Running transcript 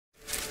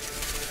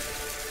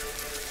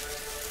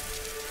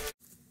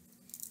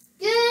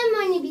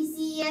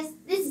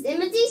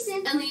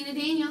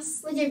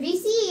your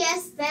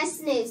VCES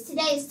Best News.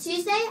 Today is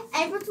Tuesday,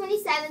 April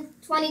 27th,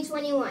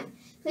 2021.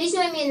 Please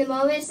join me in the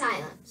moment of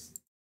silence.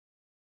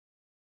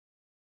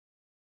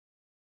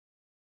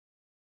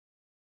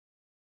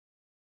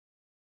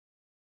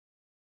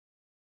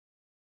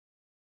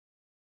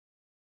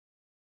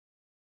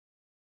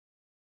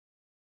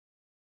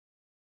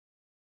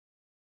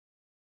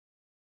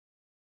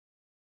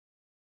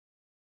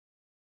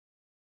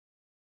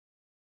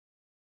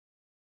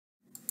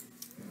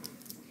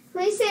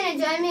 Please stand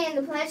and join me in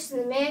the pledge to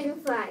the American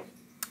flag.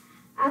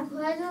 I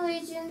pledge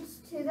allegiance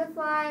to the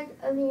flag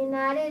of the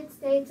United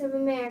States of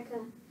America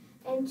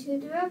and to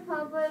the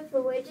republic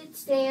for which it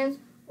stands,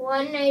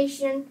 one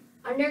nation,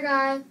 under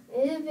God,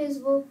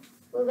 indivisible,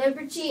 with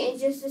liberty and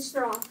justice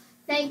for all.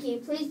 Thank you.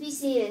 Please be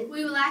seated.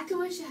 We would like to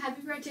wish a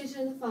happy birthday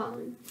to the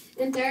following.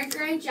 In 3rd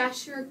grade,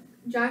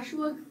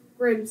 Joshua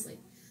Grimsley.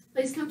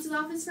 Please come to the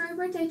office for a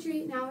birthday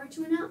treat. Now we're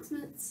to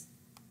announcements.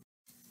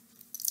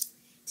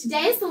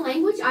 Today is the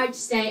Language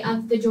Arts Day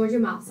of the Georgia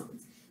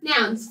Milestones.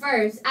 Nouns,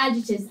 verbs,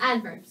 adjectives,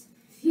 adverbs.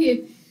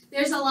 Phew,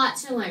 there's a lot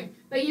to learn,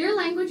 but your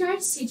language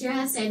arts teacher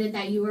has stated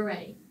that you are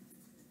ready.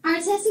 Our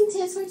testing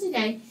tips for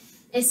today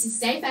is to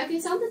stay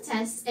focused on the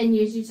test and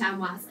use your time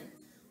wisely.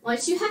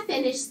 Once you have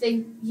finished,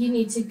 you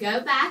need to go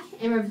back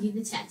and review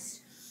the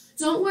test.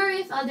 Don't worry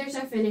if others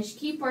are finished.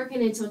 Keep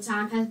working until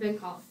time has been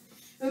called.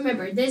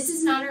 Remember, this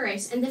is not a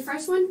race, and the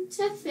first one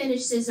to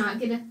finish does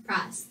not get a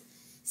prize.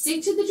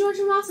 Stick to the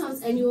Georgia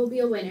Milestones and you will be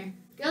a winner.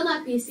 Good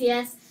luck,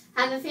 BCS.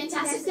 Have a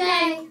fantastic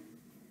day.